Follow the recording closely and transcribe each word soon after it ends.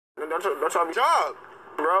Don't y'all be job,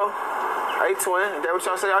 bro. Hey, twin. That what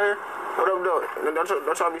y'all say out here? What up, though?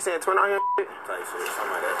 Don't y'all be saying twin out here? Type shit, something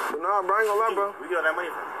like that. But nah, bro, I ain't gonna lie, bro. Where you get all that money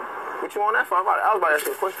from? What you want that for? I was about to ask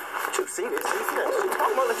you a question. But you see this?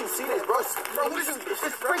 I'm gonna let you see this, bro. Bro, what is this?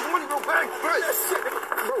 It's fake money, bro. Bag, bro.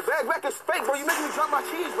 Bro, bag is fake, bro. You making me drop my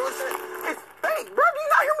cheese, bro. It's fake, bro. Do you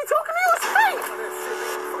not hear me talking to you? It's fake.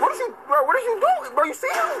 What is you doing, bro? You see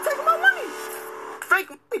him taking my money? Fake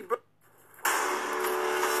money, bro.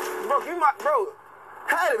 Bro, give me my, bro.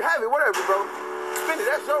 Have it, whatever, bro. Spend it.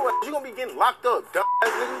 That's your ass. You gonna be getting locked up, dumb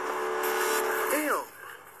ass nigga. Damn.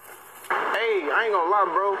 Hey, I ain't gonna lie,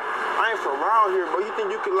 bro. I ain't from around here, bro. You think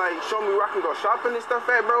you could, like, show me where I can go shopping and stuff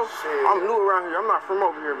at, bro? Shit. I'm new around here. I'm not from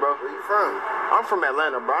over here, bro. Where you from? I'm from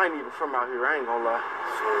Atlanta, bro. I ain't even from out here. I ain't gonna lie.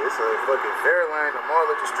 Shit, it's a fucking Fairlane. The mall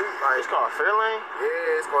up the street. Like, it's called Fairlane?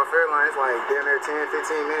 Yeah, it's called Fairlane. It's like down there 10,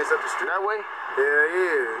 15 minutes up the street. That way?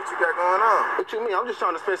 Yeah. What you got going on? What you mean? I'm just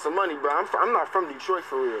trying to spend some money, bro. I'm not from Detroit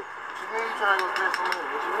for real. What you mean you trying to go spend some money?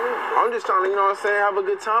 What you mean, bro? I'm just trying to, you know what I'm saying, have a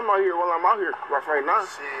good time out here while I'm out here right now.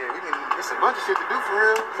 Shit, it's a bunch of shit to do for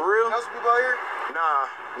real. For real? You know some people out here?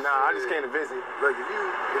 Nah, I just came to visit. Look, if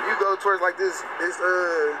you go towards like this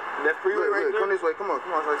that freeway right there. Come this way, come on, so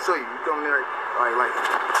I can show you. You come there, like.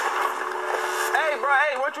 Hey, bro,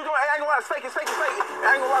 hey, what you doing? Hey, I ain't gonna lie, it's fake. I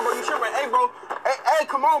ain't gonna lie, bro, you tripping. Hey, bro, hey,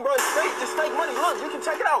 come on, bro, it's fake money. Look, you can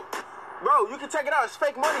check it out. Bro, you can check it out, it's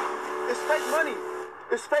fake money. It's fake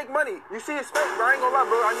money. You see it's fake, bro, I ain't gonna lie,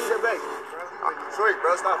 bro, I need that back. Detroit,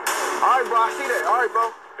 bro, stop. Alright, bro, I see that. Alright,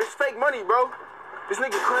 bro, it's fake money, bro. This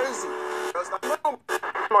nigga crazy. Bro, stop. I'm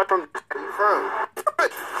from. Where you from?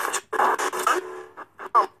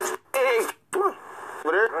 Hey, come on.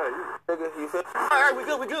 Over there? Right, Nigga, you feel? Alright, we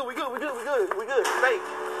good. Fake.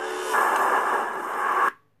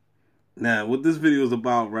 Now, what this video is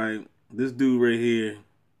about, right? This dude right here,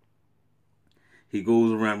 he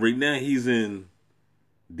goes around. Right now, he's in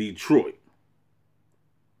Detroit.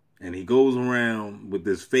 And he goes around with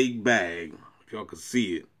this fake bag. If y'all can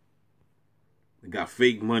see it. They got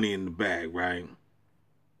fake money in the bag, right?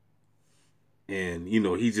 And, you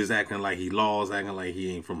know, he's just acting like he lost, acting like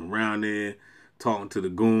he ain't from around there, talking to the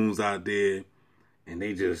goons out there. And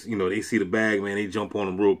they just, you know, they see the bag, man, they jump on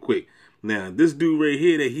him real quick. Now, this dude right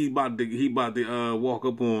here that he about to walk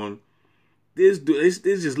up on, this dude, this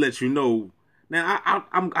just lets you know. Now,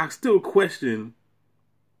 I still question,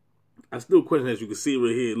 as you can see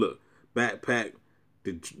right here, look, backpack,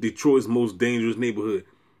 Detroit's most dangerous neighborhood.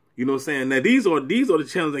 You know what I'm saying? Now, these are the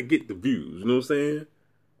channels that get the views. You know what I'm saying?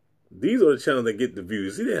 These are the channels that get the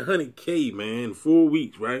views. See that 100K, man, in 4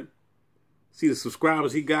 weeks, right? See the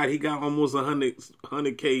subscribers he got almost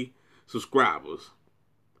 100K subscribers.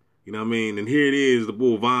 You know what I mean? And here it is, the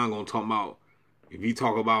boy Vaughn gonna talk about, if he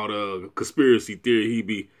talk about conspiracy theory, he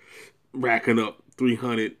be racking up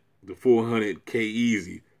 300 to 400K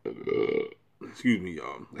easy. Excuse me,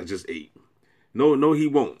 y'all. That's just 8. No, he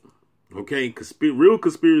won't. Okay? Real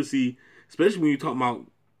conspiracy, especially when you talk about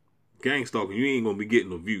gang stalking, you ain't gonna be getting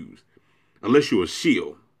no views. Unless you're a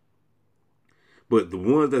shield. But the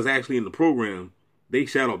ones that's actually in the program, they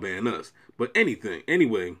shadow ban us. But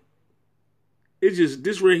anyway, it's just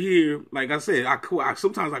this right here. Like I said, I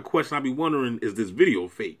sometimes I question. I be wondering, is this video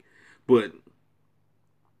fake? But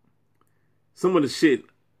some of the shit,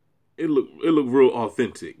 it look real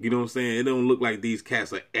authentic. You know what I'm saying? It don't look like these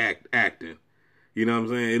cats are acting. You know what I'm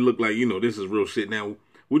saying? It look like, you know, this is real shit. Now,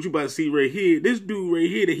 what you about to see right here? This dude right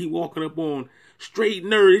here that he walking up on, straight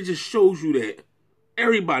nerd. It just shows you that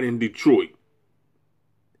everybody in Detroit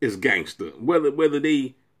is gangster. Whether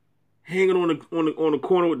they hanging on the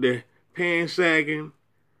corner with their pants sagging,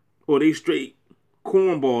 or they straight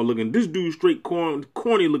cornball looking. This dude straight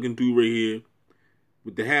corny looking dude right here,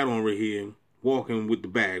 with the hat on right here, walking with the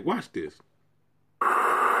bag. Watch this.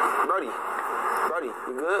 Buddy, you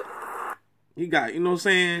good? He got, you know what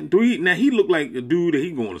I'm saying? Now he look like a dude that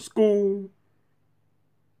he going to school.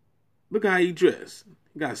 Look how he dressed.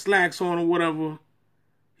 He got slacks on or whatever.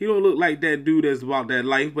 He don't look like that dude that's about that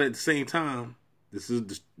life, but at the same time, this is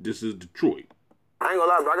Detroit. I ain't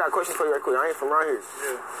gonna lie, bro. I got a question for you right quick. I ain't from around here.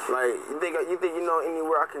 Yeah. Like, you think you know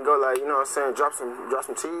anywhere I can go, like, you know what I'm saying, drop some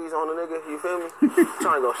cheese on a nigga, you feel me?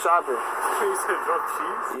 Trying to go shopping. You said drop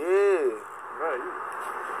cheese? Yeah. Right.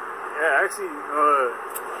 Yeah, actually,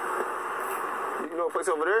 you know a place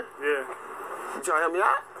over there? Yeah. You trying to help me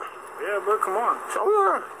out? Yeah, bro, come on. Show me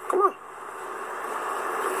around. Come on.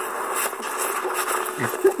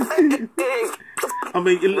 I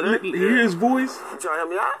mean, hear his voice. You trying to help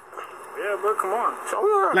me out? Yeah, bro, come on. Show me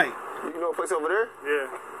around. Like, you know a place over there? Yeah.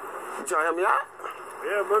 You trying to help me out?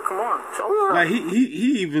 Yeah, bro, come on. Show me around. Like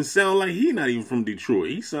he even sound like he not even from Detroit.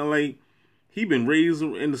 He sound like He been raised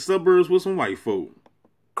in the suburbs with some white folk.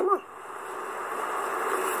 Come on.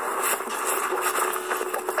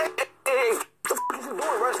 Hey, what the fuck is you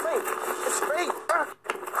doing, bro? It's fake. It's fake, bro.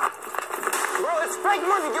 Bro, it's fake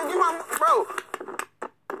money. Give my, bro.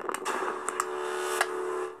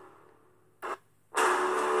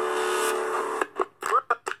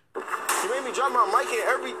 You made me drop my mic and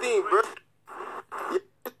everything, bro.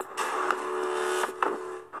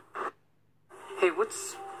 Hey,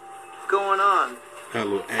 what's going on?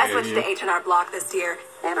 Hello, I switched to H&R Block this year.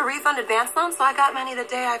 They have a refund advance loan, so I got money the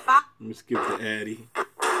day I filed. Let me skip to Addy. Nah,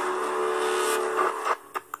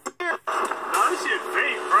 this shit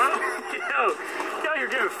fake, bro. Yo, you out here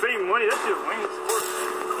giving fake money. That shit lame as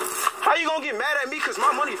fuck. How you gonna get mad at me because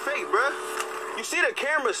my money fake, bro? You see the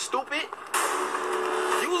camera, stupid?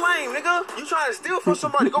 You lame, nigga. You trying to steal from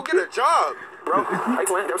somebody. Go get a job, bro. How you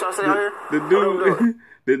going? That's what I say out here?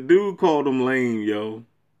 The dude called him lame, yo.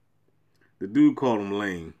 The dude called him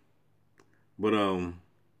lame. But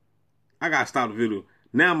I gotta stop the video.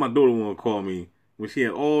 Now my daughter wanna call me when she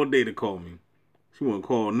had all day to call me. She wanna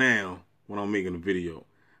call now when I'm making a video.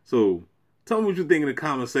 So tell me what you think in the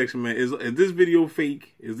comment section, man. Is this video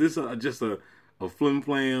fake? Is this just a flim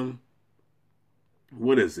flam?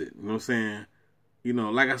 What is it? You know what I'm saying? You know,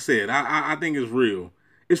 like I said, I think it's real.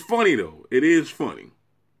 It's funny though. It is funny.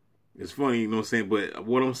 It's funny, you know what I'm saying? But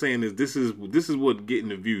what I'm saying is this is what getting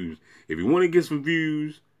the views. If you want to get some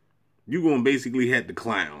views, you're going to basically have to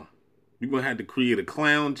clown. You're going to have to create a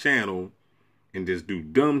clown channel and just do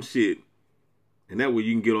dumb shit. And that way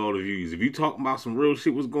you can get all the views. If you talking about some real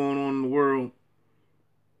shit what's going on in the world,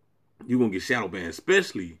 you're going to get shadow banned.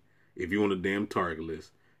 Especially if you're on the damn target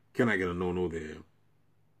list. Can I get a no-no there?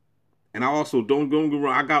 And I also, don't get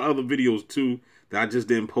wrong, I got other videos too that I just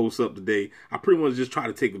didn't post up today. I pretty much just try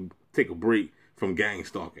to take a break from gang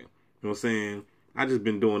stalking. You know what I'm saying? I just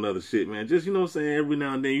been doing other shit, man. Just, you know what I'm saying, every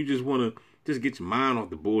now and then you just want to just get your mind off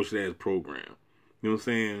the bullshit ass program. You know what I'm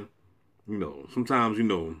saying? You know, sometimes, you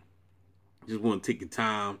know, just want to take your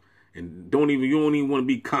time and you don't even want to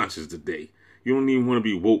be conscious today. You don't even want to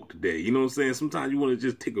be woke today. You know what I'm saying? Sometimes you want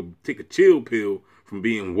to just take a chill pill from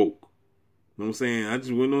being woke. You know what I'm saying?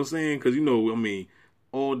 You know what I'm saying? Because, you know, I mean,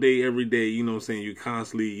 all day, every day, you know what I'm saying, you're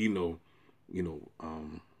constantly, you know,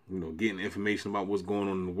 getting information about what's going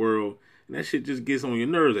on in the world. And that shit just gets on your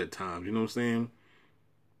nerves at times, you know what I'm saying?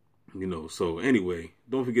 You know, so anyway,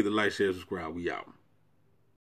 don't forget to like, share, subscribe. We out.